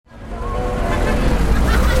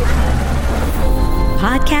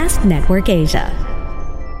Podcast Network Asia.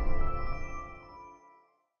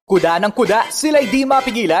 Kuda ng kuda, sila'y di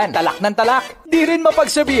mapigilan. Talak ng talak, di rin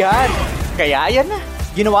mapagsabihan. Kaya yan na,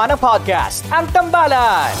 ginawa ng podcast, ang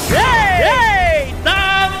Tambalan. Hey!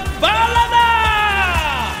 Tambalan na!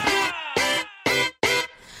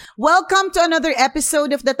 Welcome to another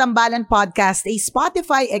episode of the Tambalan Podcast, a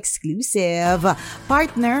Spotify exclusive.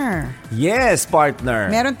 Partner. Yes, partner.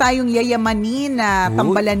 Meron tayong yayamanin na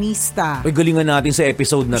tambalanista. Uy, galingan natin sa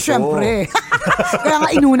episode na to. Siyempre. Kaya nga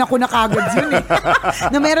inuna ko na kagad yun eh.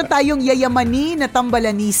 Na meron tayong yayamanin na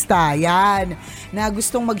tambalanista. Yan. Na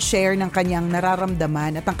gustong mag-share ng kanyang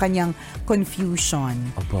nararamdaman at ang kanyang confusion.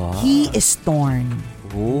 Aba. He is torn.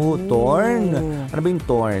 Oh, torn. Ano ba yung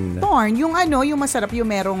torn? Torn, yung yung masarap,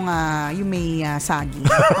 yung merong, yung may saging.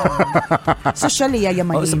 Social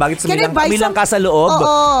yayamanin. Oh, sabagit sa may langka sa loob?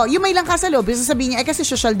 Oo, yung may langka sa loob. Isa sabihin niya, kasi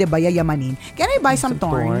social, diba, yayamanin. Can I buy some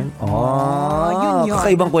torn? Oh, yun.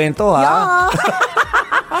 Kakaibang kwento, ha?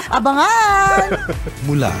 Yeah. Abangan!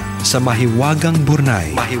 Mula sa Mahiwagang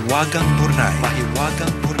Burnay. Mahiwagang Burnay.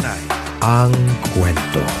 Mahiwagang Burnay. Ang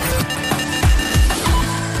kwento.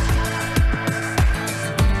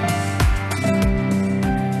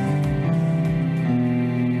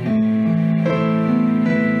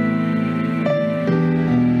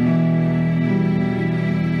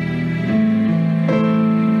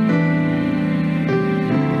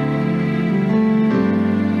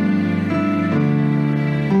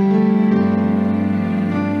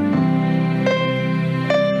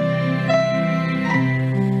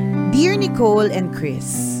 Nicole and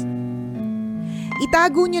Chris.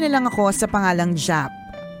 Itago niyo na lang ako sa pangalang Jap.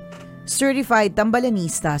 Certified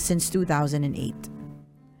tambalanista since 2008.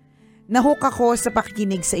 Nahook ako sa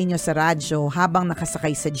pakikinig sa inyo sa radyo habang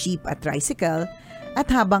nakasakay sa jeep at tricycle at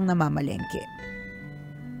habang namamalengke.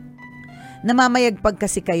 Namamayagpag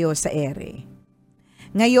kasi kayo sa ere.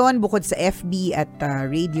 Ngayon, bukod sa FB at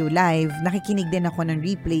Radio Live, nakikinig din ako ng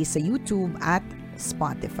replay sa YouTube at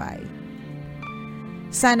Spotify.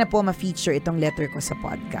 Sana po ma-feature itong letter ko sa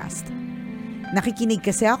podcast. Nakikinig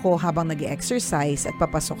kasi ako habang nag-exercise at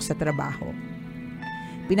papasok sa trabaho.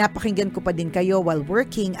 Pinapakinggan ko pa din kayo while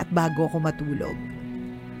working at bago ako matulog.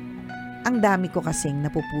 Ang dami ko kasing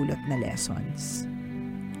napupulot na lessons.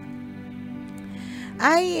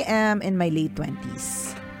 I am in my late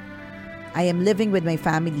 20s. I am living with my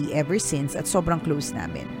family ever since at sobrang close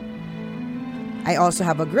namin. I also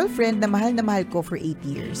have a girlfriend na mahal ko for 8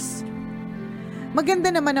 years.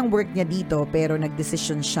 Maganda naman ang work niya dito pero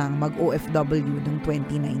nagdesisyon siyang mag-OFW noong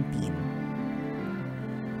 2019.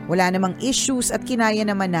 Wala namang issues at kinaya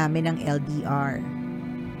naman namin ang LDR.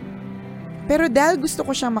 Pero dahil gusto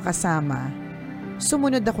ko siyang makasama,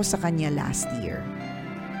 sumunod ako sa kanya last year.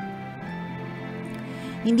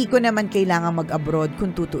 Hindi ko naman kailangang mag-abroad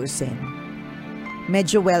kung tutuusin.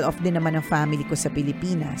 Medyo well-off din naman ang family ko sa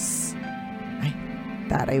Pilipinas.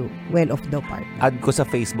 Taray, well off daw partner. Add ko sa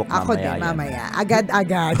Facebook mamaya. Ako din mamaya.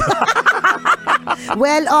 Agad-agad.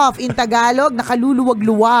 Well off. In Tagalog,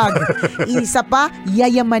 nakaluluwag-luwag. Isa pa,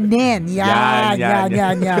 yayamanin. Yan.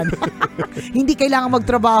 Hindi kailangan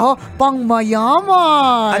magtrabaho, pang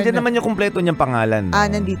mayaman. Andiyan naman yung kumpleto niyang pangalan. No?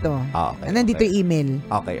 Nandito. Okay. Nandito yung email.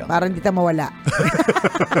 Okay. Para hindi tayo mawala.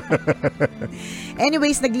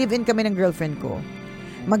 Anyways, nag-live-in kami ng girlfriend ko.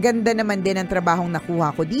 Maganda naman din ang trabahong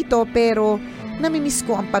nakuha ko dito pero namimiss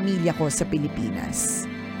ko ang pamilya ko sa Pilipinas.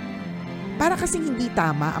 Para kasing hindi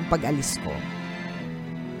tama ang pag-alis ko.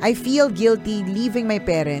 I feel guilty leaving my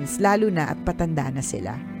parents lalo na at patanda na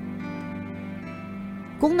sila.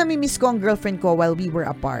 Kung namimiss ko ang girlfriend ko while we were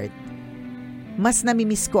apart, mas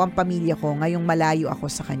namimiss ko ang pamilya ko ngayong malayo ako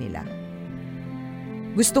sa kanila.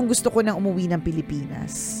 Gustong-gusto ko nang umuwi ng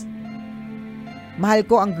Pilipinas. Mahal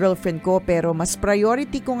ko ang girlfriend ko pero mas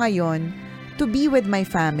priority ko ngayon to be with my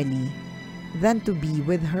family than to be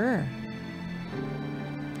with her.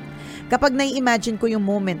 Kapag nai-imagine ko yung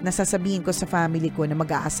moment na sasabihin ko sa family ko na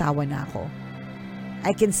mag-aasawa na ako,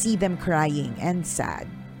 I can see them crying and sad.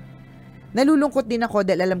 Nalulungkot din ako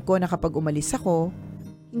dahil alam ko na kapag umalis ako,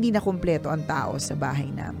 hindi na kumpleto ang tao sa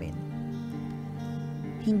bahay namin.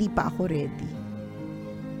 Hindi pa ako ready.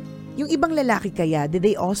 Yung ibang lalaki kaya, did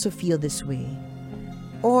they also feel this way?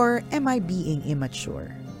 Or am I being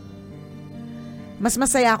immature? Mas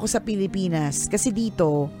masaya ako sa Pilipinas kasi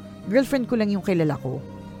dito, girlfriend ko lang yung kilala ko.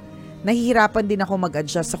 Nahihirapan din ako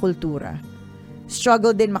mag-adjust sa kultura.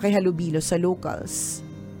 Struggle din makihalubilo sa locals.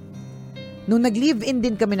 Nung nag-live-in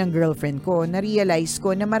din kami ng girlfriend ko, na-realize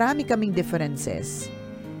ko na marami kaming differences.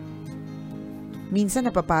 Minsan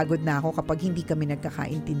napapagod na ako kapag hindi kami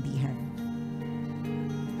nagkakaintindihan.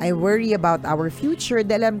 I worry about our future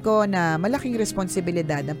dahil alam ko na malaking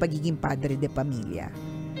responsibilidad ang pagiging padre de pamilya.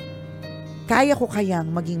 Kaya ko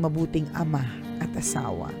kayang maging mabuting ama at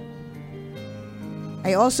asawa?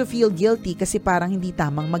 I also feel guilty kasi parang hindi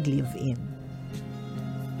tamang mag-live-in.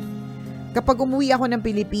 Kapag umuwi ako ng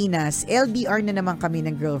Pilipinas, LDR na naman kami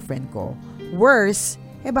ng girlfriend ko. Worse,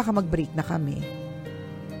 baka mag-break na kami.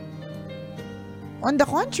 On the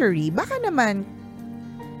contrary, baka naman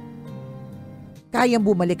kayang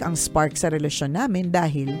bumalik ang spark sa relasyon namin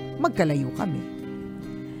dahil magkalayo kami.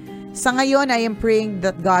 Sa ngayon, I am praying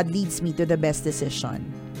that God leads me to the best decision.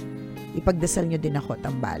 Ipagdasal niyo din ako,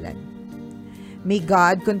 tambalan. May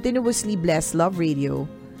God continuously bless Love Radio,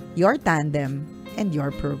 your tandem, and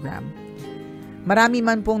your program. Marami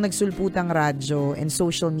man pong nagsulputang radyo and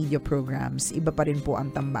social media programs, iba pa rin po ang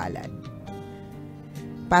tambalan.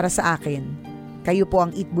 Para sa akin, kayo po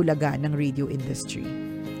ang itbulaga ng radio industry.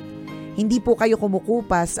 Hindi po kayo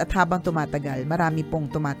kumukupas at habang tumatagal, marami pong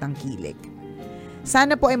tumatangkilik.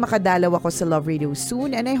 Sana po ay makadalaw ako sa Love Radio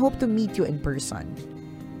soon and I hope to meet you in person.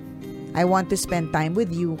 I want to spend time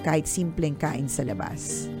with you kahit simpleng kain sa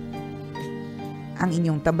labas. Ang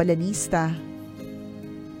inyong tambalanista,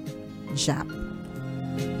 Jap.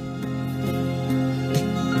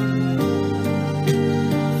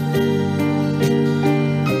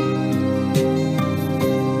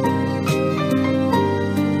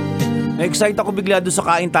 Na-excite ako bigla doon sa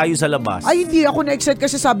kain tayo sa labas. Ay, hindi ako na-excite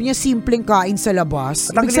kasi sabi niya simpleng kain sa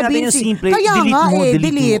labas. Tanggalin natin yung simple. Kaya delete nga mo,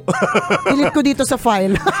 delete. Delete ko dito sa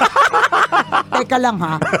file. Teka lang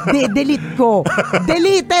ha. Delete ko.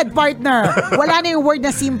 Deleted, partner. Wala na yung word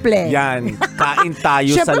na simple. Yan. Kain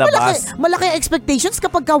tayo sa Siyempre, labas. malaki expectations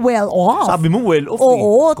kapag ka well off. Sabi mo well off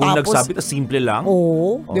Oo, Kung tapos, nagsabi na simple lang.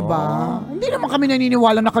 Oo, di ba? Hindi naman kami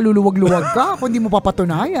naniniwala na kaluluwag-luwag ka kung di mo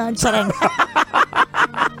papatunayan. Sarang.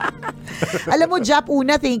 Alam mo, Jap,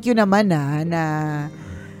 una, thank you naman na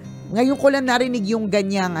ngayon ko lang narinig yung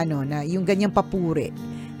ganyang yung ganyang papuri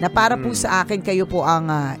na para po sa akin kayo po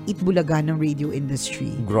ang itbulaga ng radio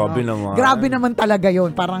industry. Grabe naman. Grabe naman talaga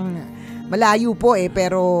yon. Parang malayo po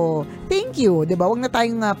pero thank you, 'di ba? Wag na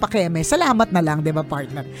tayong pakeme. Salamat na lang, 'di ba,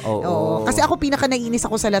 partner? Oo. Kasi ako naiinis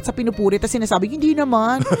ako sa lahat sa pinupuri at sinasabi, hindi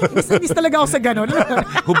naman. Inis talaga ako sa ganun.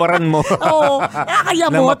 Hubaran mo. Oo.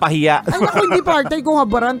 Nakakayamot. Nang mapahiya. Ay, naku, hindi partner ko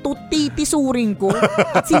habaran. Titisuring ko.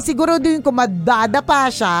 At sisiguraduhin ko madadapa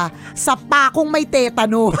siya sa pakong may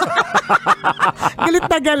tetano. Galit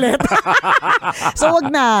na galit. So, wag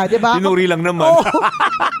na, 'di ba? Tinuri lang naman. Oo.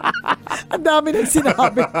 Ang dami nang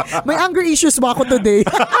sinabi. May anger issues ba ako today?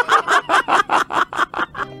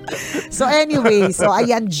 So anyway, so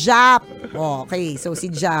ayan, Jap. Okay, so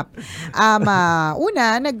si Jap.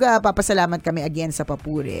 Una, nagpapasalamat kami again sa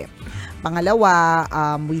papuri. Pangalawa,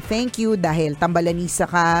 we thank you dahil tambalanista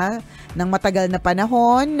ka ng matagal na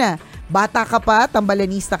panahon. Bata ka pa,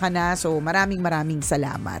 tambalanista ka na. So maraming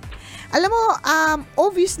salamat. Alam mo,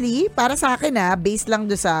 obviously, para sa akin based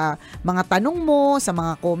lang do sa mga tanong mo, sa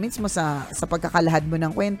mga comments mo, sa pagkakalahad mo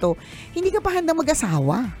ng kwento, hindi ka pa handang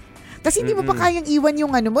mag-asawa. Kasi hindi mo pa kayang iwan yung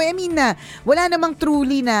mo. I mean, wala namang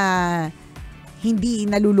truly na hindi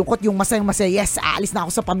nalulungkot yung masayang-masaya. Yes, aalis na ako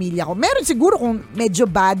sa pamilya ko. Meron siguro kung medyo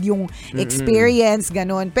bad yung experience,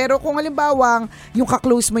 ganun. Pero kung halimbawang yung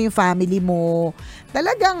ka-close mo yung family mo,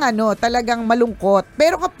 talagang malungkot.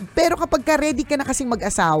 Pero kapag ready ka na kasing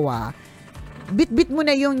mag-asawa, bit-bit mo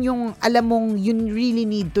na yung alam mong you really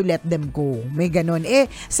need to let them go. May ganun.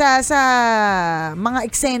 Sa mga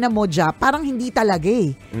eksena mo dyan, parang hindi talaga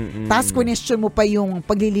Tapos question mo pa yung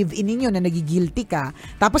pagli-live-in ninyo na nagigilty ka.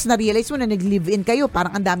 Tapos na-realize mo na nag-live-in kayo,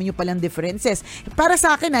 parang ang dami nyo palang differences. Para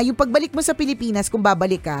sa akin yung pagbalik mo sa Pilipinas, kung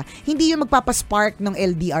babalik ka, hindi yung magpapaspark ng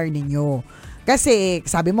LDR ninyo. Kasi,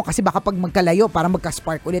 sabi mo, kasi baka pag magkalayo, para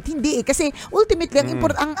magka-spark ulit. Hindi Kasi, ultimately,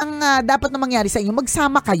 ang dapat na mangyari sa inyo,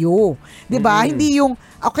 magsama kayo. Diba? Hindi yung,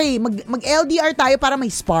 okay, mag-LDR tayo para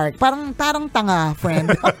may spark. Parang tanga,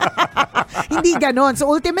 friend. Hindi ganon.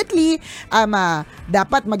 So, ultimately,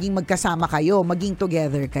 dapat maging magkasama kayo, maging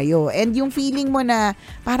together kayo. And yung feeling mo na,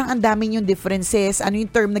 parang ang dami yung differences, ano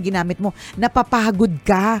yung term na ginamit mo, napapagod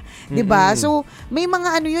ka. Diba? So, may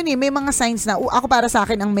mga may mga signs na, ako para sa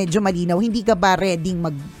akin, ang medyo malinaw, hindi ka ba ready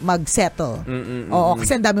mag-settle? Oo,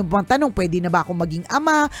 kasi ang dami pang tanong, pwede na ba ako maging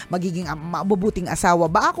ama, magiging mabubuting asawa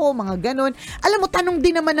ba ako, mga ganon. Alam mo, tanong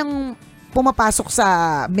din naman ng pumapasok sa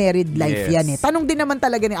married life yan Tanong din naman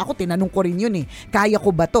talaga ako, tinanong ko rin yun Kaya ko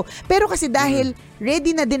ba to? Pero kasi dahil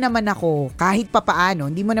ready na din naman ako, kahit papaano,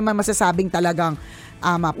 hindi mo naman masasabing talaang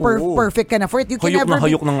perfect ka na for it. You can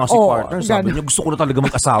hayok na nga si partner. Sabi niya, gusto ko na talaga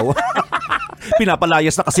mag-asawa.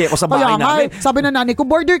 Pinapalayas na kasi ako sa bahay namin. Sabi na nanay ko,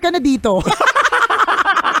 border ka na dito.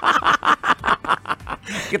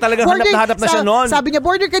 Kaya talagang hanap na siya noon. Sabi niya,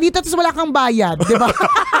 border ka dito tapos wala kang bayad, di ba?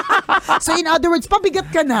 So in other words, pabigat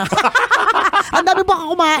ka na. Ang dami pa ka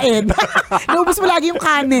kumain. Naubos mo lagi yung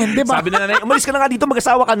kanin, di ba? Sabi na nanay, umalis ka na nga dito,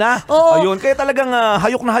 mag-asawa ka na. Oo. Ayun, kaya talagang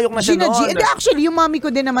hayok na siya noon. And actually, yung mami ko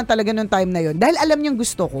din naman talaga noong time na yun, dahil alam niyang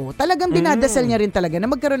gusto ko, talagang dinadasal niya rin talaga na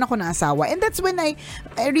magkaroon ako ng asawa. And that's when I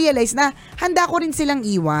realized na handa ko rin silang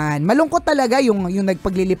iwan. Malungkot talaga yung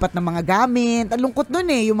nagpaglilipat ng mga gamit. Ang lungkot nun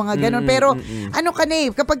yung mga ganun. Pero ano ka na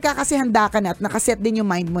kapag kasi handa ka na at nakaset din yung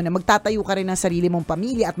mind mo na magtatayo ka rin ng sarili mong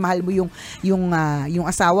pamilya at mahal mo yung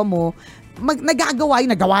asawa mo, nagawa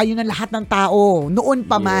yun ng lahat ng tao noon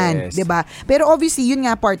pa man, 'di ba? Pero obviously yun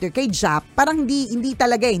nga partner kay Jap, parang hindi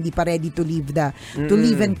talaga hindi pa ready to leave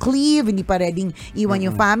and cleave, hindi pa ready iwan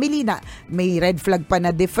yung family na may red flag pa na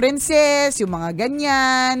differences, yung mga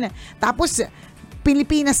ganyan. Tapos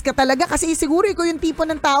Pilipinas ka talaga kasi siguro ikaw yung tipo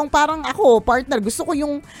ng taong parang ako, partner, gusto ko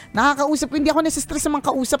yung nakakausap, hindi ako nasa-stress naman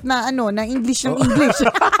kausap na na English ng English.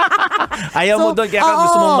 Ayaw mo doon kaya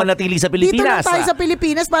gusto mong manatili sa Pilipinas. Dito lang tayo sa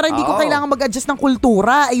Pilipinas para hindi ko kailangan mag-adjust ng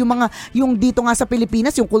kultura. Yung dito nga sa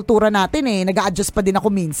Pilipinas, yung kultura natin nag-a-adjust pa din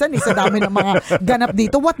ako minsan sa dami ng mga ganap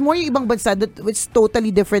dito. What more yung ibang bansa that it's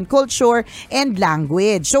totally different culture and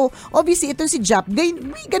language. So, obviously itong si Jap, may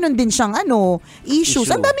ganun din siyang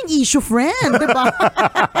issues. Ang daming issue, friend, 'di ba?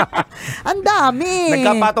 Ang dami.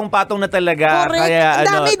 Nagkapatong-patong na talaga. Correct. Kaya ang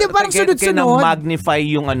dami, di parang sunod-sunod. Kaya magnify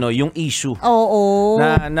yung issue. Oo.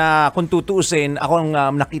 Na kung tutuusin, ako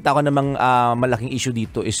nakita ko namang malaking issue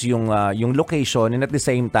dito is yung location and at the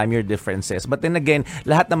same time your differences. But then again,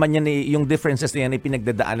 lahat naman yan yung differences na yan ay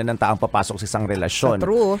pinagdadaanan ng taong papasok sa isang relasyon.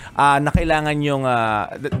 True. Na kailangan yung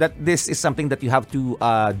that this is something that you have to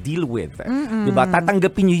deal with. Diba?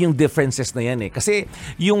 Tatanggapin niyo yung differences na yan Kasi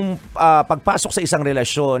yung pagpasok sa isang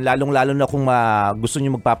relasyon, lalong-lalo na kung gusto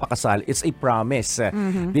niyo magpapakasal, it's a promise.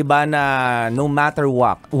 'Di ba na no matter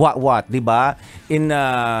what, 'di ba?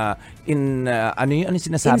 Ano yung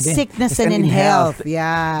sinasabi? In sickness and in health.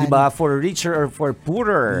 Yan. 'Di ba? For richer or for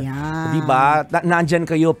poorer. Yan. 'Di ba? Nandiyan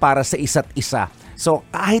kayo para sa isa't isa. So,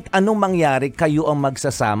 kahit anong mangyari, kayo ang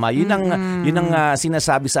magsasama. Yun ang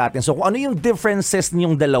sinasabi sa atin. So, kung ano yung differences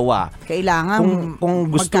niyong dalawa, kailangan kung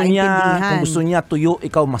gusto niya tuyo,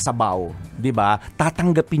 ikaw masabaw. 'Di ba?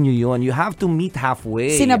 Tatanggapin niyo yun. You have to meet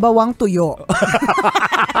halfway. Sinabawang tuyo.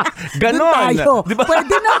 Ganon. Diba?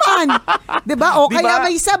 Pwede naman. 'Di ba? O diba? Kaya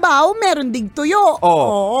may sabaw, meron ding tuyo.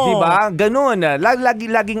 Oo. 'Di ba? Ganon.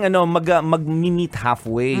 Laging mag-meet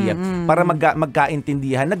halfway para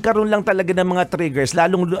magkaintindihan. Nagkaroon lang talaga ng mga triggers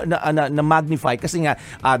lalong na magnify kasi nga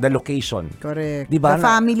the location. Correct. Diba? The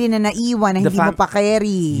family na naiwan na hindi mo pa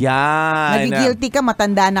carry. Yan. Nagigilty ka,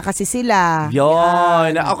 matanda na kasi sila.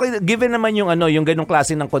 Yon. Okay, given naman yung ganung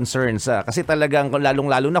klase ng concerns kasi talagang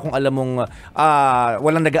lalong-lalo na kung alam mong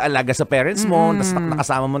walang nag-aalaga sa parents mo,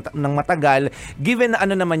 nakasama mo ng matagal, given na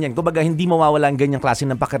naman yan, kumbaga hindi mawawala ang ganyang klase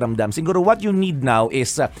ng pakiramdam. Siguro what you need now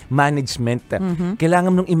is management.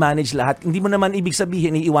 Kailangan mong i-manage lahat. Hindi mo naman ibig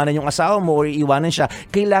sabihin iiwanan yung asawa mo or iiwanan siya.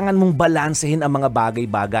 Kailangan mong balansehin ang mga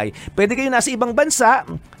bagay-bagay. Pwede kayo nasa ibang bansa,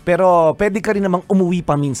 pero pwede ka rin namang umuwi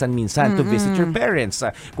pa minsan-minsan to visit your parents.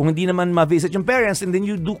 Kung hindi naman ma-visit yung parents, and then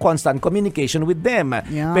you do constant communication with them.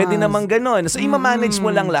 Yes. Pwede naman ganun. So, i-manage mo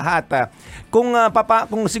lang lahat. Kung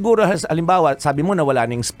siguro, halimbawa, sabi mo na wala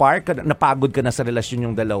na yung spark, napagod ka na sa relasyon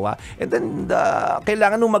yung dalawa, and then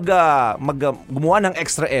kailangan mo gumawa ng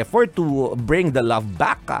extra effort to bring the love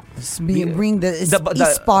back. Bring the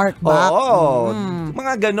spark back. Oo.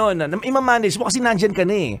 Mga ganun. I-manage mo kasi nandyan ka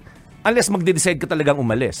na Unless magde-decide ka talagang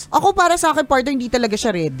umalis. Ako para sa akin, partner, hindi talaga siya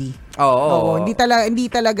ready. Oo. Hindi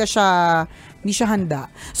talaga siya, hindi siya handa.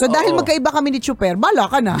 So dahil magkaiba kami ni Chuper, bala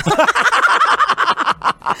ka na.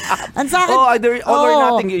 Ang sa akin, either all or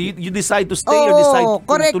nothing. You decide to stay or decide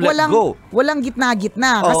to let go. Walang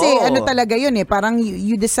gitna-gitna. Kasi talaga yun parang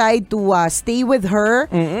you decide to stay with her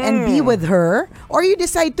and be with her, or you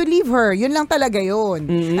decide to leave her. Yun lang talaga yun.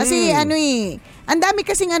 Kasi ang dami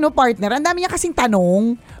kasing partner, ang dami niya kasing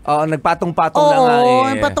tanong. Nagpatong-patong na nga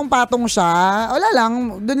Nagpatong-patong siya. Wala lang,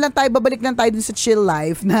 babalik lang tayo dun sa chill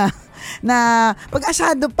life na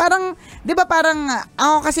pag-asyado, parang, di ba parang,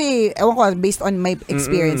 ako kasi, ewan ko, based on my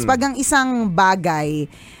experience, pag ang isang bagay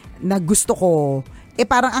na gusto ko,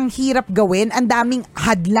 parang ang hirap gawin, ang daming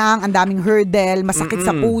hadlang, ang daming hurdle, masakit sa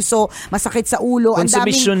puso, masakit sa ulo, ang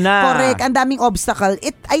daming, correct, ang daming obstacle.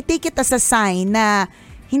 I take it as a sign na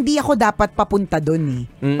hindi ako dapat papunta doon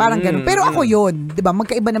Parang ganun. Pero ako yun, 'di ba?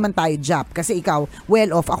 Magkaiba naman tayo, Jap, kasi ikaw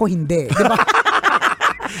well off, ako hindi, 'di ba?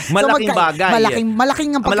 Malaking bagay.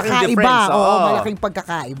 Malaking ang pagkakaiba. difference, oo. Malaking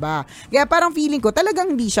pagkakaiba. Kaya parang feeling ko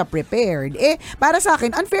talagang hindi siya prepared. Para sa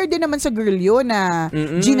akin, unfair din naman sa girl yun na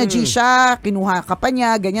G na G siya, kinuha ka pa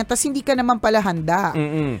niya, ganyan, tas hindi ka naman pala handa.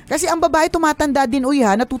 Kasi ang babae tumatanda din,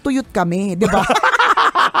 natutuyot kami, di ba?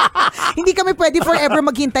 Hindi kami pwede forever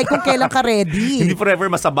maghintay kung kailan ka ready. Hindi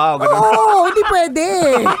forever masabaw. Ganun. Oo, hindi pwede.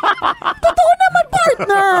 Totoo naman,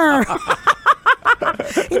 partner.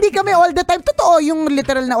 Hindi kami all the time. Totoo, yung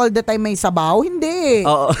literal na all the time may sabaw. Hindi.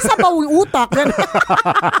 Sabaw yung utak.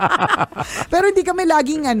 Pero hindi kami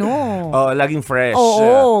laging laging fresh.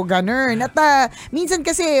 Oo, ganun. At minsan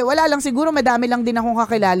kasi, wala lang siguro, madami lang din akong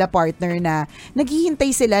kakilala partner na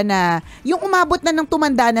naghihintay sila na yung umabot na ng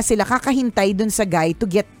tumanda na sila, kakahintay dun sa guy to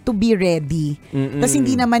get to be ready. Tapos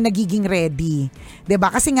hindi naman nagiging ready. 'Di ba?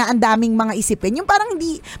 Kasi nga ang daming mga isipin. Yung parang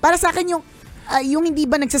hindi, para sa akin yung hindi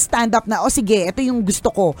ba nagsa-stand up na, sige, ito yung gusto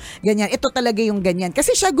ko. Ganyan, ito talaga yung ganyan.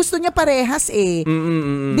 Kasi siya gusto niya parehas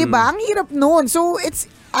 'Di ba? Ang hirap noon. So it's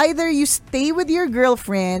either you stay with your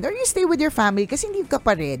girlfriend or you stay with your family kasi hindi ka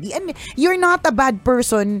pa ready. And you're not a bad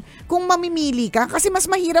person kung mamimili ka kasi mas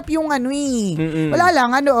mahirap yung Wala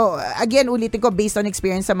lang, again, ulitin ko based on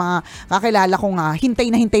experience sa mga kakilala ko nga,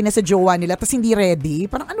 hintay na sa jowa nila tapos hindi ready.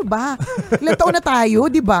 Parang ano ba? Ilang taon na tayo,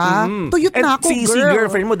 di ba? Tuyot na ako, girl. Si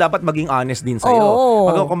girlfriend mo dapat maging honest din sa'yo.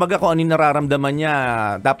 Kumbaga kung ano yung nararamdaman niya,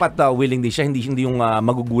 dapat willing din siya, hindi yung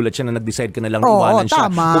magugulat siya na nag-decide ka na lang iwanan siya.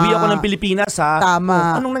 Uwi ako ng Pilipinas, ha?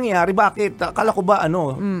 Tama. Anong nangyayari? Bakit? Akala ko ba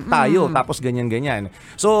tayo tapos ganyan.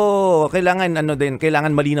 So kailangan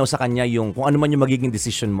kailangan malinaw sa kanya yung kung ano man yung magiging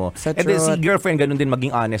decision mo. And then si girlfriend ganun din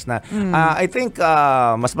maging honest na I think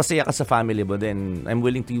mas masaya ka sa family but then I'm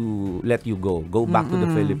willing to let you go back to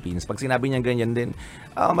the Philippines. Pag sinabi niya ganyan din,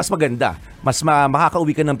 mas maganda. Mas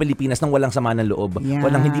makakauwi ka ng Pilipinas nang walang sama ng loob.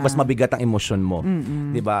 Walang hindi mas mabigat ang emosyon mo.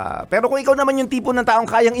 'Di ba? Pero kung ikaw naman yung tipo ng taong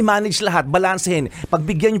kayang i-manage lahat, balansehin,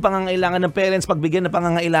 pagbigyan yung pangangailangan ng parents, pagbigyan ng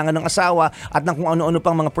pangangailangan ng asawa at ng kung ano-ano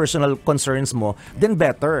pang mga personal concerns mo, then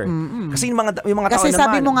better. Kasi yung mga tao naman. Kasi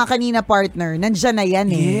sabi mo nga kanina, partner, nandiyan na yan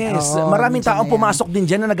Yes. Maraming taong pumasok din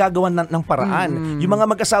dyan na nagagawa ng paraan. Yung mga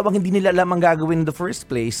mag-asawang hindi nila alam ang gagawin in the first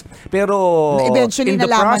place, pero eventually in the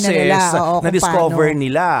nalaman process, na nila, na-discover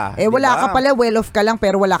nila. Wala ka pala, well off ka lang,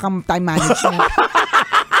 pero wala kang time management.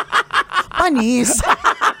 Panis.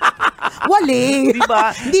 Wali.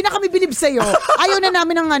 Diba? Hindi na kami bilib sa'yo. Ayaw na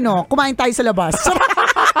namin ng kumain tayo sa labas.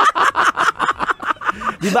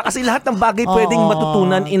 Diba? Kasi lahat ng bagay pwedeng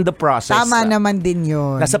matutunan in the process. Tama naman din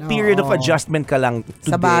yun. Nasa period of adjustment ka lang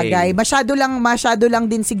today. Sa bagay. Masyado lang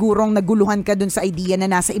din sigurong naguluhan ka dun sa idea na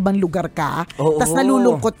nasa ibang lugar ka. Tapos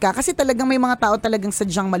nalulungkot ka. Kasi talagang may mga tao talagang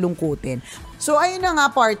sadyang malungkutin. So, ayun na nga,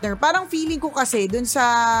 partner. Parang feeling ko kasi dun sa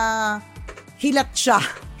hilat siya.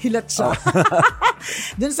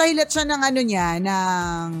 Dun sa hilat siya ng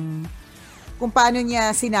kung paano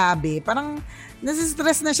niya sinabi. Parang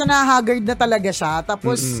nasa-stress na siya, na haggard na talaga siya.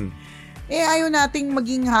 Tapos, ayaw nating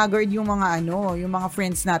maging haggard yung mga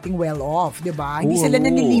friends nating well off, 'di ba? Hindi sila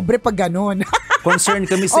nanilibre pag ganun. Concern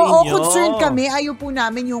kami sa inyo. Oo, concern kami. Ayaw po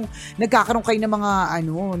namin yung nagkakaroon kayo ng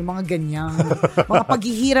mga ganyan. Mga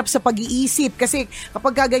paghihirap sa pag-iisip. Kasi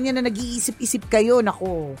kapag ganyan na nag-iisip-isip kayo,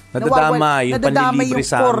 nako. Nadadama yung panlilibre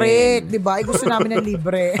sa amin. Correct, di ba? Gusto namin ng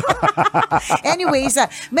libre. Anyways,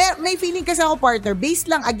 may feeling kasi ako, partner, based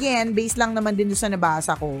lang naman din doon sa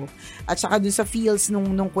nabasa ko at saka doon sa feels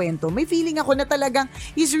nung kwento. May feeling ako na talagang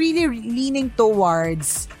he's really leaning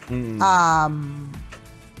towards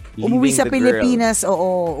umuwi sa Pilipinas,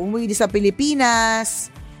 umuwi sa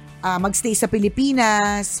Pilipinas, magstay sa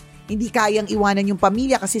Pilipinas, hindi kayang iwanan yung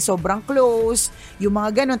pamilya kasi sobrang close, yung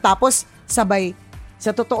mga ganun. Tapos, sabay,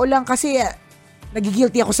 sa totoo lang kasi,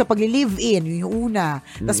 nagigilty ako sa pagli-live-in, yung una.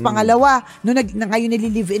 Tapos pangalawa, ngayon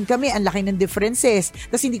nili-live-in kami, ang laki ng differences.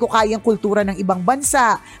 Tapos hindi ko kayang kultura ng ibang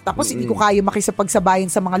bansa. Tapos hindi ko kaya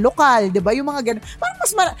makisapagsabayan sa mga lokal, 'di ba? Yung mga ganun.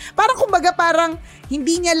 Parang kumbaga parang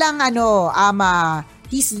hindi niya lang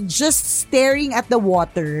he's just staring at the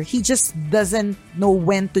water. He just doesn't know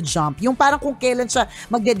when to jump. Yung parang kung kailan siya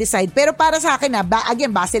magde-decide. Pero para sa akin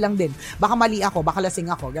again, base lang din. Baka mali ako, baka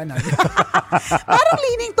lasing ako, gano'n. Parang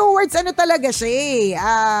leaning towards talaga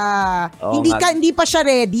siya hindi pa siya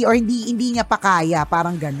ready or hindi niya pa kaya,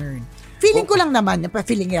 parang gano'n. Feeling ko lang naman,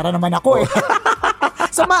 feelingera naman ako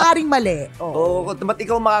So, maaaring mali. Ba't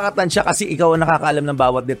ikaw makakatansya kasi ikaw ang nakakaalam ng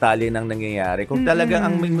bawat detalye ng nangyayari. Kung talagang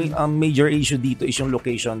ang major issue dito is yung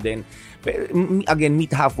location din. Again,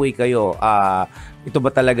 meet halfway kayo. ito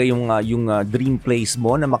ba talaga yung dream place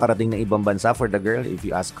mo na makarating ng ibang bansa for the girl if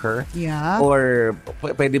you ask her? Yeah. Or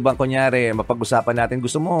pwede bang kunyari mapag-usapan natin,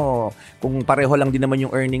 gusto mo kung pareho lang din naman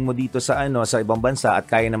yung earning mo dito sa ibang bansa at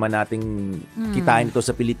kaya naman nating kitain ito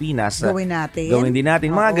sa Pilipinas, gawin natin. Gawin din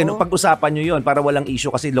natin. Mga ganun, pag-usapan nyo yun para walang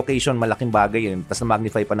issue kasi location malaking bagay yun. Tapos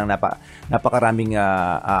na-magnify pa ng napakaraming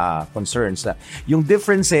concerns. Yung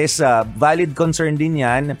differences, valid concern din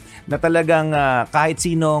yan na talagang kahit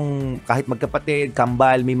magkapatid,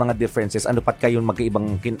 kambal, may mga differences. Ano pat kayo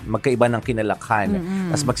magkaiba ng kinalakhan.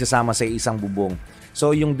 Tapos magsasama sa isang bubong.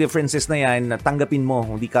 So yung differences na yan, tanggapin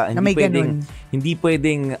mo, hindi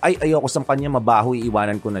pwedeng ayoko sa kanya mabaho,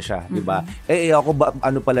 iiwanan ko na siya, di ba? Ayoko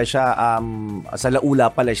pala siya sa laula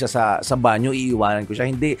pala siya sa banyo, iiwanan ko siya.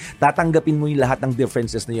 Hindi, tatanggapin mo yung lahat ng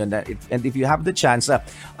differences na yun. And if you have the chance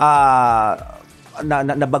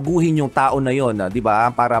na baguhin yung tao na yon, di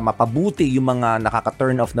ba? Para mapabuti yung mga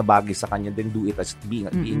nakaka-turn off na bagay sa kanya, then do it as being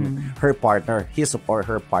her partner, his or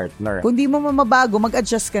her partner. Kung di mo mabago,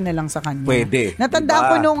 mag-adjust ka na lang sa kanya. Pwede. Natandaan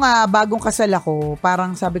ko nung bagong kasal ako,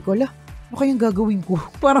 parang sabi ko, ano kayang gagawin ko?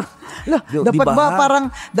 Parang,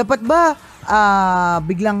 dapat ba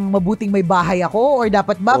biglang mabuting may bahay ako? Or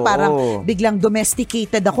dapat ba parang biglang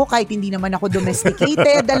domesticated ako kahit hindi naman ako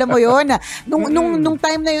domesticated? Alam mo yon. Nung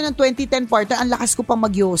time na yun ng 2010 partner, ang lakas ko pang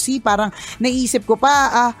magyosi. Parang naisip ko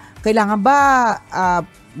pa, kailangan ba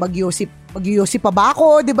magyosi pa ba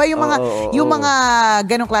ako? 'Di ba yung mga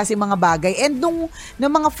ganong klase mga bagay. And nung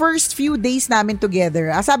mga first few days namin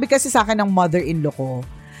together, sabi kasi sa akin ng mother-in-law ko,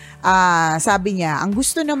 sabi niya, ang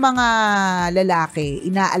gusto ng mga lalaki,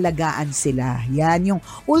 inaalagaan sila. Yan, yung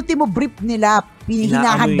ultimo brief nila,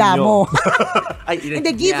 hinahanda mo.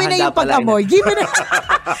 Hindi, given na yung pag-amoy. Given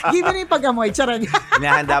na yung pag-amoy. Charan.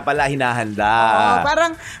 Hinahanda.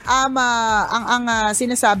 Parang, ang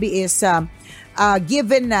sinasabi is,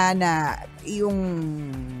 given na yung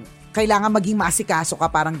kailangan maging maasikaso ka,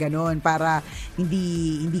 parang ganun, para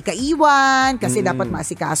hindi ka iwan kasi dapat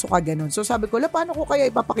maasikaso ka, ganun. So sabi ko, paano ko kaya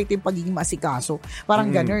ipapakita yung pagiging maasikaso? Parang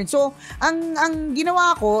ganun. So ang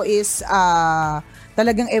ginawa ko is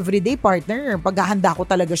talagang everyday partner, paghahanda ko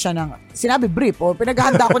talaga siya ng, sinabi brief, o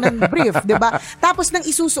pinaghahanda ko ng brief, diba? Tapos nang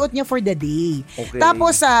isusuot niya for the day. Okay.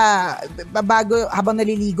 Tapos habang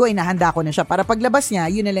naliligo, nahanda ko na siya para paglabas niya,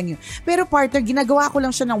 yun na lang yun. Pero partner, ginagawa ko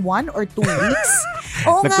lang siya ng 1 or 2 weeks.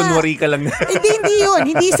 Oo nga. Nagkunwari ka lang. Hindi yun.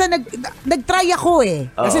 Hindi sa nag-try ako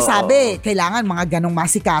Kasi sabi, kailangan mga ganong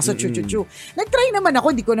masikaso, chu-chu-chu. Nag-try naman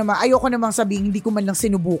ako, ayoko namang sabihin, hindi ko man lang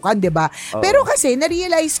sinubukan, diba? Pero kasi,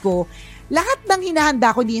 na-realize ko, lahat ng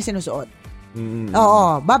hinahanda ko hindi niya sinusuot.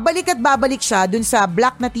 Oo. Babalik siya dun sa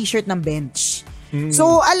black na t-shirt ng bench.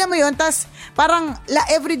 So, alam mo yun, tas parang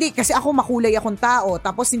everyday, kasi ako makulay akong tao,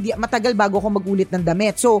 tapos hindi matagal bago ako magulit ng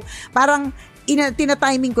damit. So, parang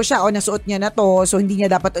tina-timing ko siya, nasuot niya na to, so hindi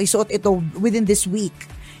niya dapat isuot ito within this week.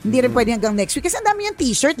 Hindi rin pwede hanggang next week. Kasi ang dami yung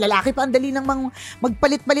t-shirt. Lalaki pa, ang dali nang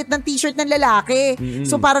magpalit-palit ng t-shirt ng lalaki.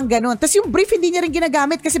 So parang ganun. Tapos yung brief, hindi niya rin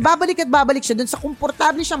ginagamit kasi babalik siya dun sa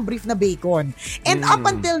komportable siyang brief na bacon. And up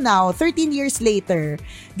until now, 13 years later,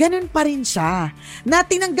 ganun pa rin siya. Na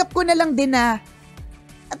tinanggap ko na lang din na,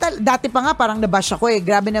 dati pa nga parang nabash ako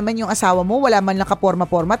grabe naman yung asawa mo, wala man lang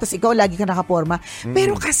kaporma-porma, tapos ikaw lagi ka nakaporma.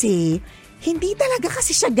 Pero kasi, hindi talaga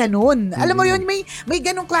kasi siya ganun. Alam mo yun, may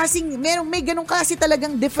ganung klaseng, may ganung klase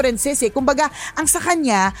talagang differences Kumbaga, ang sa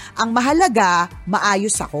kanya, ang mahalaga,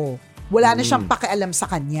 maayos ako. Wala na siyang pakialam sa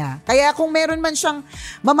kanya. Kaya kung meron man siyang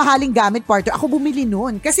mamahaling gamit, partner, ako bumili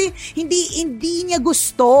nun. Kasi hindi niya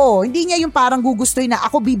gusto. Hindi niya yung parang gugustoy na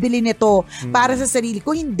ako bibili nito para sa sarili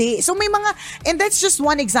ko. Hindi. So may mga, and that's just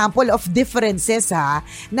one example of differences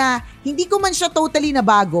na hindi ko man siya totally na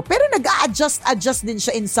bago, pero nag-a-adjust din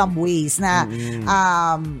siya in some ways na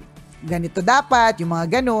ganito dapat, yung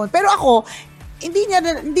mga ganun. Pero ako, hindi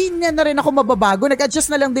niya na rin ako mababago. Nag-adjust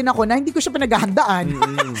na lang din ako na hindi ko siya pinaghahandaan.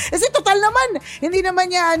 Kasi total naman, hindi naman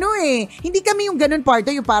niya hindi kami yung ganun partner,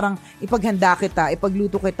 yung parang ipaghanda kita,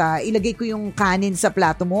 ipagluto kita, ilagay ko yung kanin sa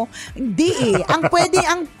plato mo. Hindi Ang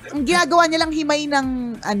ginagawa niya lang himay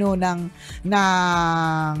ng ano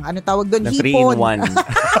tawag doon, hipon. 3-in-1.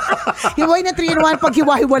 Himay na 3-in-1 pag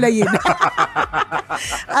hiwa-hiwalayin.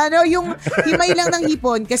 Yung himay lang ng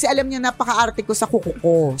hipon kasi alam niya napaka-arte ko sa kuko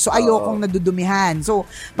ko. So ayokong nadudumihan. So,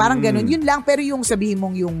 parang ganun. Yun lang, pero yung sabihin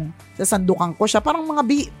mong yung sasandukan ko siya, parang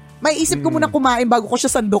may isip ko muna kumain bago ko siya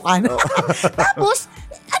sandukan. Tapos,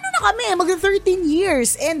 kami, mag-13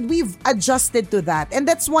 years and we've adjusted to that. And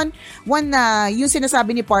that's one yung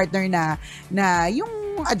sinasabi ni partner na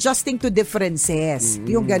yung adjusting to differences.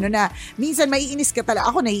 Yung gano'n na, minsan maiinis ka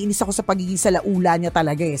talaga. Ako, naiinis ako sa pagiging salaula niya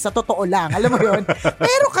talaga Sa totoo lang. Alam mo yun?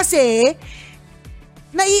 Pero kasi,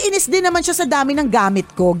 naiinis din naman siya sa dami ng gamit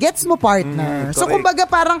ko. Gets mo, partner? So, correct. kumbaga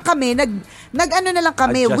parang kami, nag-ano na lang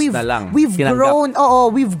kami. Adjust na lang. We've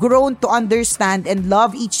Tinanggap. we've grown to understand and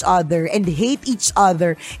love each other and hate each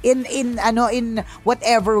other in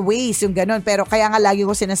whatever ways, yung ganun. Pero kaya nga lagi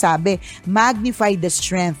ko sinasabi, magnify the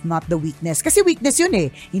strength, not the weakness. Kasi weakness yun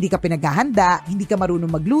eh. Hindi ka pinaghahanda, hindi ka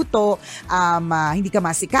marunong magluto, hindi ka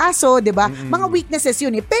masikaso, 'di ba? Mga weaknesses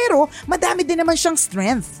yun eh. Pero madami din naman siyang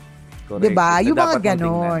strength. Correct. Diba? Yung mga Dapat mong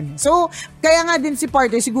ganon. So, kaya nga din si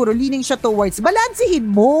partner siguro leaning siya towards balansehin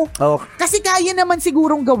mo. Oh. Kasi kaya naman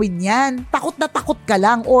sigurong gawin yan. Takot na takot ka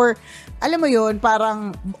lang or alam mo yun,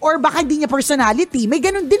 parang, or baka hindi niya personality. May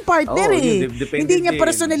ganun din partner Hindi niya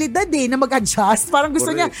personalidad na mag-adjust. Parang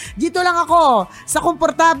gusto niya, dito lang ako, sa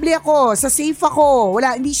komportable ako, sa safe ako.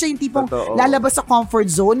 Wala, hindi siya yung tipong lalabas sa comfort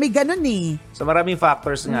zone. May ganun So maraming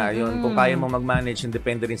factors nga yun. Kung kaya mo mag-manage,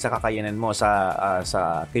 depende rin sa kakayanan mo, sa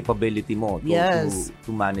capability mo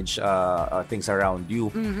to manage things around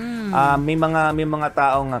you. May mga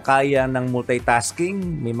taong kaya ng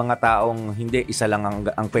multitasking, may mga taong hindi, isa lang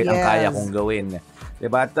ang kaya kung gawin.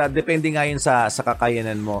 Diba? At depende nga yun sa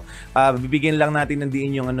kakayanan mo. Bibigyan lang natin ng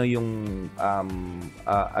diin yung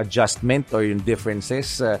adjustment or yung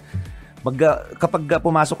differences. Kapag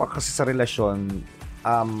pumasok ka kasi sa relasyon,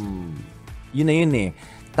 yun na yun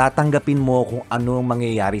tatanggapin mo kung ano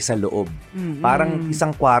mangyayari sa loob. Parang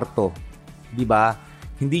isang kwarto, di ba?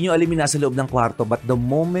 Hindi nyo alam yung nasa loob ng kwarto, but the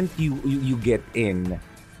moment you get in,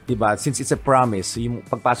 di ba? Since it's a promise, yung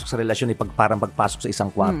pagpasok sa relasyon ay parang pagpasok sa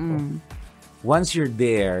isang kwarto. Once you're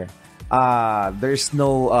there, there's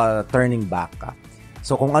no turning back.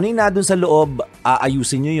 So kung ano yung nandun sa loob,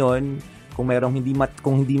 aayusin nyo yun. Kung merong hindi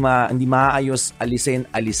maayos, alisin.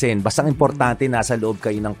 Basta importante nasa loob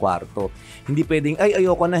kayo ng kwarto. Hindi pwedeng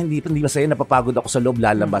ayoko na, hindi masaya, napapagod ako sa loob,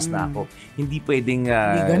 lalabas na ako. Hindi pwedeng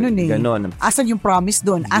ganun. Asan yung promise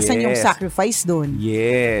doon? Asan yung sacrifice doon?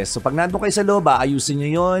 Yes. So pag nandun kayo sa loob, ayusin nyo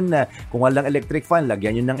yun. Kung walang electric fan,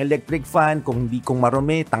 lagyan nyo ng electric fan. Kung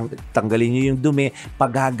marumi, tanggalin nyo yung dumi,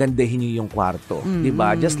 paghagandahin nyo yung kwarto.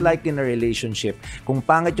 Diba? Just like in a relationship. Kung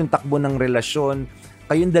pangit yung takbo ng relasyon,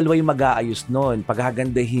 kayong dalawa yung mag-aayos nun.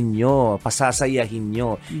 Paghagandahin nyo, pasasayahin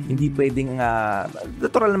nyo. Hindi pwedeng,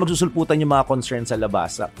 natural na magsusulputan yung mga concerns sa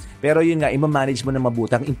labas. Pero yun nga, i-manage mo na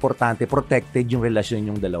mabuti. Ang importante, protected yung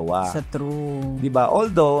relasyon yung dalawa. Sa true. Diba?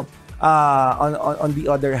 Although, on the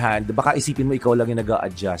other hand, baka isipin mo ikaw lang yung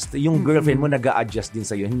nag-a-adjust. Yung girlfriend mo nag-a-adjust din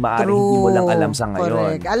sa'yo. Maaaring hindi mo lang alam sa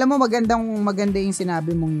ngayon. Correct. Alam mo, maganda yung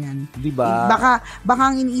sinabi mong yan. Diba? Baka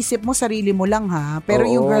ang iniisip mo, sarili mo lang Pero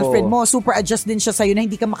yung girlfriend mo, super adjust din siya sa'yo na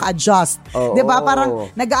hindi ka maka-adjust. Diba? Parang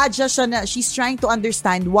nag-a-adjust siya na she's trying to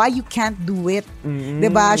understand why you can't do it.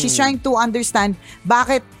 Diba? She's trying to understand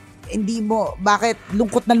bakit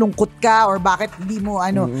lungkot na lungkot ka or bakit hindi mo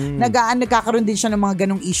nagkakaroon din siya ng mga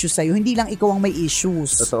ganong issues sa'yo. Hindi lang ikaw ang may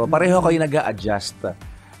issues. Totoo. Pareho kayo nag-a-adjust.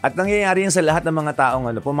 At nangyayari yan sa lahat ng mga taong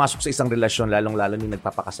pumasok sa isang relasyon, lalong-lalo yung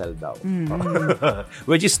nagpapakasal daw.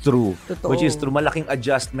 Which is true. Totoo. Which is true. Malaking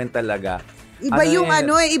adjustment talaga. Iba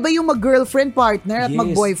yung mag-girlfriend partner at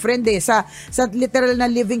mag-boyfriend sa literal na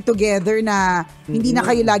living together na hindi na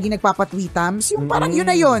kayo lagi nagpapatwitams. Yung parang yun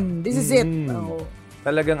na yun. This is it.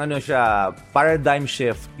 Talagang siya, paradigm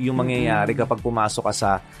shift yung mangyayari kapag pumasok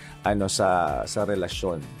ka sa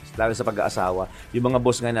relasyon. Lalo sa pag-aasawa. Yung mga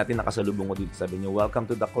boss nga natin nakasalubong ko dito, sabi niyo, welcome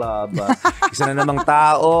to the club. Isa na namang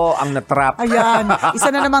tao ang natrap. Ayan, isa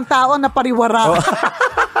na namang tao ang napariwara.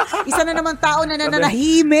 Isa na namang tao na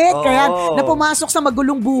nananahimik, kaya na pumasok sa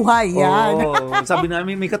magulong buhay. Yan. Sabi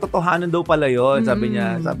namin, may katotohanan daw pala yun. Sabi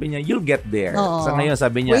niya, you'll get there. Sa ngayon,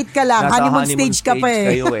 sabi niya, wait ka lang, honeymoon stage ka pa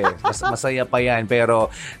kayo masaya pa yan.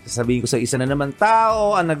 Pero sabihin ko sa isa na namang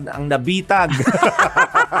tao ang nabitag.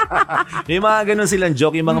 Yung mga ganun silang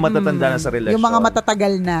joke, yung mga matatanda na sa relasyon. Yung mga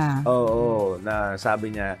matatagal na. Oo, na sabi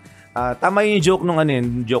niya, tama yung joke nung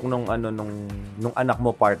anak mo,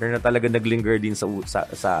 partner, na talaga naglinger din sa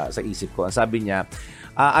isip ko. Ang sabi niya,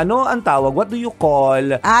 ano ang tawag? What do you call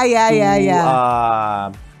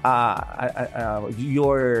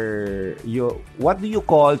what do you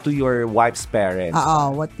call to your wife's parents?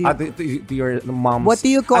 To your mom's. What do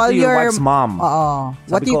you call your wife's mom?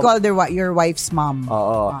 What do you call your wife's mom?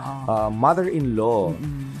 Mother-in-law.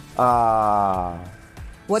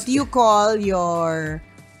 What do you call your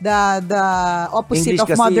the opposite English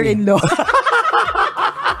of mother-in-law?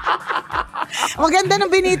 Maganda nung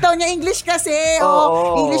binitaw niya. English kasi.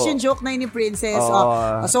 English yung joke na yun ni Princess.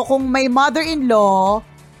 So kung may mother-in-law,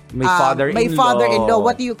 may father-in-law. May father-in-law.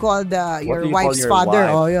 What do you call your wife's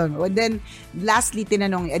father? Yun. And then, lastly,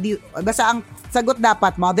 tinanong, basta ang sagot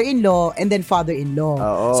dapat, mother-in-law and then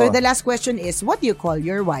father-in-law. So the last question is, what do you call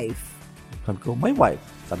your wife? Sabi ko, my wife.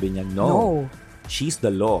 Sabi niya, no. She's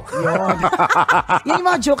the law. Yun. Yan yung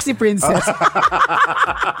mga jokes ni Princess.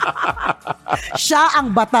 Siya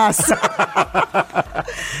ang batas.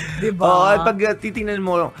 Diba? At pag titingnan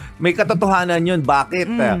mo, may katotohanan yun. Bakit?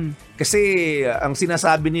 Kasi ang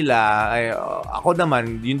sinasabi nila, ako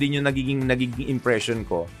naman, yun din yung nagiging impression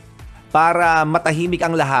ko. Para matahimik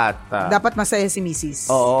ang lahat. Dapat masaya si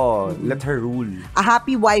Mrs. Oo, let her rule. A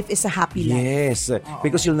happy wife is a happy life. Yes,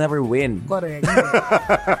 because you'll never win. Correct.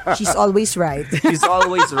 She's always right. She's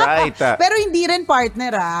always right. Pero hindi rin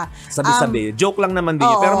partner Sabi-sabi. Joke lang naman din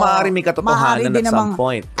yun. Pero maaari may katotohanan at some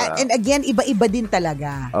point. And again, iba-iba din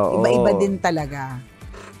talaga. Iba-iba din talaga.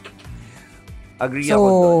 Agree ako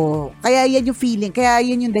doon. Kaya yan yung feeling. Kaya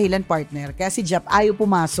yan yung dahilan, partner. Kaya si Jap ayaw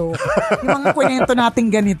pumasok. Yung mga kwento natin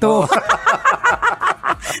ganito.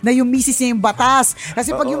 Na yung misis niya yung batas.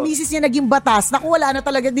 Kasi pag yung misis niya naging batas, naku, wala na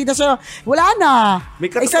talaga dito siya. Wala na.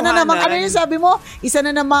 Isa na namang, ano yung sabi mo? Isa na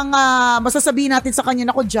namang masasabihin natin sa kanya,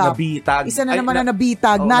 naku, Jap. Nabitag. Isa na naman na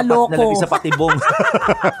nabitag, naloko. Nalagay sa patibong.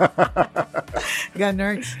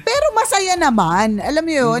 Ganon. Pero masaya naman. Alam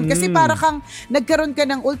mo yun? Kasi para kang nagkaroon ka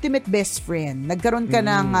ng ultimate best friend. Nagkaroon ka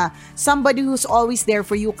ng somebody who's always there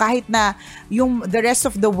for you kahit na yung the rest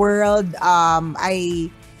of the world ay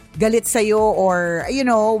galit sa'yo or, you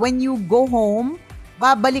know, when you go home,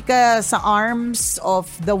 babalik ka sa arms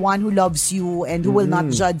of the one who loves you and who will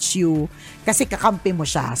not judge you kasi kakampi mo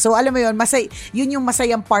siya. So, alam mo yun, yun yung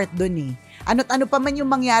masayang part dun eh. Ano pa man yung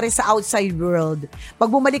mangyari sa outside world, pag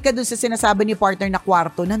bumalik ka dun sa sinasabi ni partner na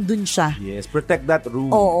kwarto, nandun siya. Yes, protect that room.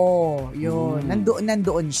 Oo, yun.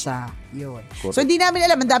 Nandoon siya. Yun. So, hindi namin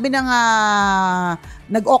alam. Ang dami nang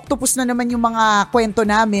nag-octopus na naman yung mga kwento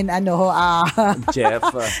namin. Jeff.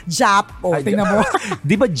 Jap. Tingnan mo.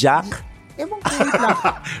 Di ba Jack? Ewan ko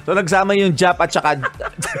lang. So, nagsama yung Jap at saka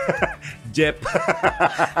Jeff.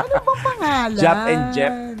 Ano bang pangalan? Jap and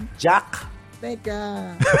Jeff. Jack. Teka.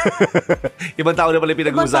 Ibang tao na pala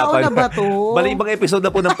pinag-uusapan. Ibang tao na ba to? Bali, ibang episode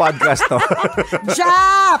na po ng podcast to.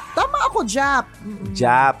 Jap! Tama ako, Jap.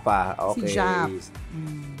 Jap, okay. Si Jap.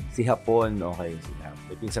 Si Hapon, okay.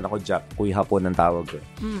 May pinsan ako, Jap. Kuya Hapon ang tawag ko.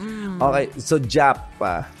 Okay, so Jap,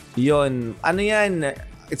 yun. Ano yan?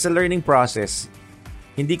 It's a learning process.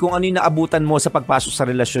 Hindi kung ano yung naabutan mo sa pagpasok sa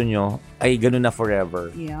relasyon nyo, ay ganun na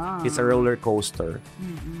forever. Yeah. It's a roller coaster.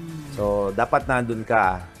 So, dapat nandun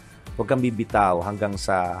ka. Huwag kang bibitaw hanggang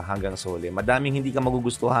sa huli. Madaming hindi ka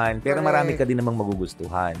magugustuhan, pero marami ka din namang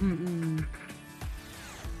magugustuhan.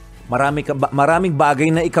 Maraming bagay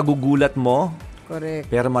na ikagugulat mo. Correct.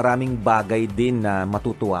 Pero maraming bagay din na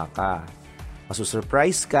matutuwa ka.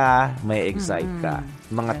 Masusurprise ka, may excite ka.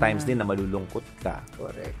 Mga times din na malulungkot ka.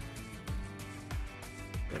 Correct.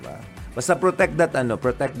 Diba? Basta protect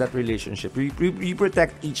that relationship. You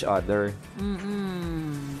protect each other.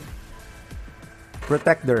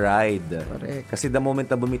 Protect the ride. Correct. Kasi the moment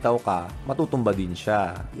na bumitaw ka, matutumba din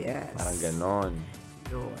siya. Yes. Parang ganon.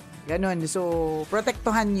 Ganon. So,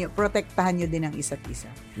 protektahan nyo din ang isa't isa.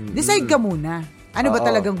 Decide ka muna. Ano ba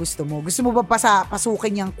talagang gusto mo? Gusto mo ba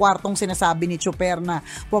pasukin yung kwartong sinasabi ni Chuper na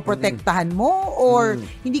poprotektahan mo? Or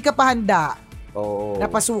hindi ka pa handa na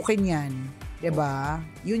pasukin yan? Diba?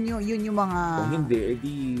 Yun yung mga... Kung hindi,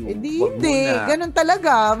 hindi. Ganun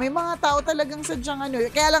talaga. May mga tao talagang sadyang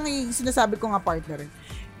Kaya lang yung sinasabi ko nga, partner,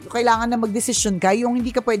 kailangan na mag-decision ka. Yung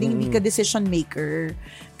hindi ka pwedeng hindi ka decision maker.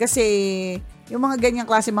 Kasi yung mga ganyang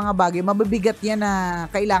klase mga bagay, mabibigat yan na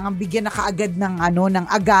kailangan bigyan na kaagad ng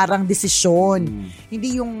agarang desisyon.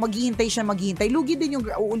 Hindi yung maghihintay. Lugi din yung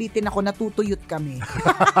uulitin ako, natutuyot kami.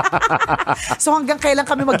 So hanggang kailan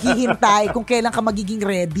kami maghihintay, kung kailan ka magiging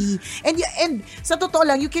ready. And sa totoo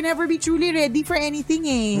lang, you can never be truly ready for anything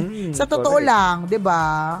sa totoo lang, 'di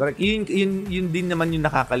ba? Correct. Yun din naman yung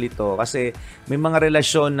nakakalito kasi may mga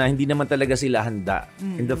relasyon na hindi naman talaga sila handa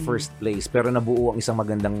in the first place, pero nabuo ang isang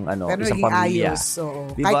magandang isang pamilya.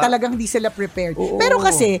 Diba? Kahit talagang hindi sila prepared. Pero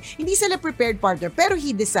kasi, hindi sila prepared, partner. Pero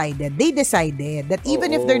they decided that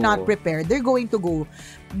even if they're not prepared, they're going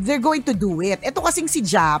to do it. Ito kasing si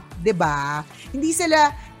Jap, 'di ba? Hindi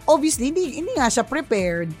sila, obviously, hindi nga siya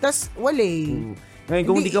prepared. Tas Ngayon,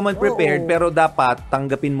 kung hindi ka man prepared, pero dapat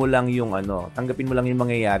tanggapin mo lang yung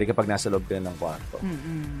mangyayari kapag nasa loob ka ng kwarto.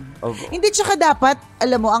 Hindi, tsaka dapat,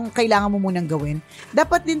 alam mo, ang kailangan mo munang gawin,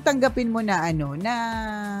 dapat din tanggapin mo na na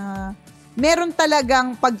meron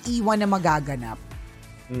talagang pag-iwan na magaganap.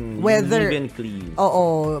 Whether even clean.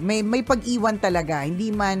 Oo, may pag-iwan talaga.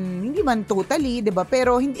 Hindi man totally, 'di ba?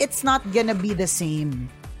 Pero it's not gonna be the same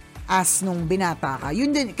as nung binata ka.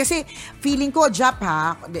 Yun din kasi feeling ko, Jap,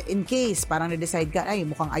 in case parang na-decide ka, ay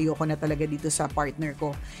mukhang ayoko na talaga dito sa partner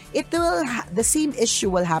ko. The same issue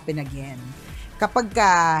will happen again. kapag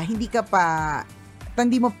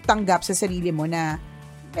hindi mo tanggap sa sarili mo na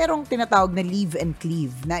merong tinatawag na leave and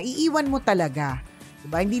cleave, na iiwan mo talaga.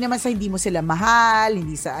 Diba? Hindi naman sa hindi mo sila mahal,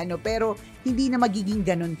 hindi sa pero hindi na magiging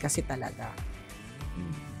ganun kasi talaga.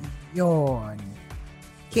 Yun.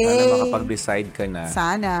 Okay. Sana makapag-decide ka na.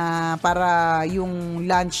 Sana, para yung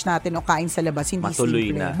lunch natin o kain sa labas, hindi matuloy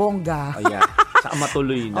simple. Na. Bongga. Ayan. Saka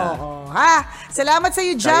matuloy na. Oo. Salamat sa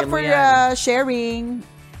iyo, Ja, for sharing.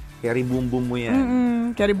 Carry boom boom mo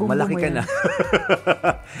yan. Carry boom boom malaki mo ka yan. na.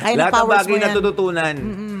 Ay, lahat ng bagay na natututunan.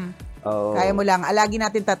 Oh. Kaya mo lang. Lagi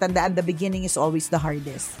natin tatandaan, the beginning is always the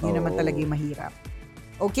hardest. Yun naman talaga yung mahirap.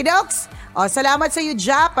 Okay, docs? Salamat sa iyo,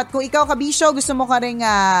 Jap. At kung ikaw, Kabisyo, gusto mo ka rin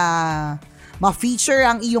ma-feature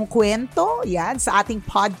ang iyong kwento, yan, sa ating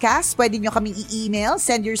podcast, pwede nyo kaming i-email,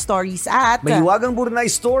 send your stories at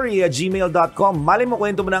mahiwagangburnaystory@gmail.com. Mali mo,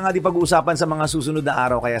 kwento mo na nga di pag-uusapan sa mga susunod na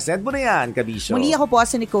araw, kaya send mo na yan, Kabisyo. Muli ako po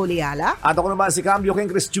si Nicole Ayala. At ako naman si Cambio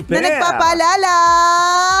King Chris Chuper. Na nagpapaalala!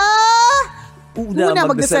 Una,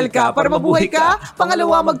 magdasal ka para mabuhay ka.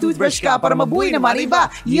 Pangalawa, mag-toothbrush ka para mabuhay naman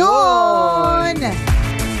iba. Yun!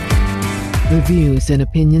 The views and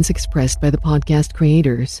opinions expressed by the podcast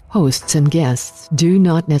creators, hosts, and guests do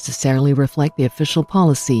not necessarily reflect the official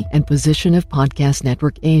policy and position of Podcast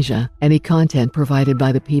Network Asia. Any content provided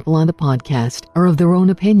by the people on the podcast are of their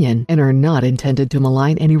own opinion and are not intended to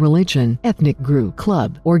malign any religion, ethnic group,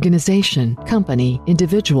 club, organization, company,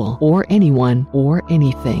 individual, or anyone or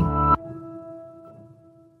anything.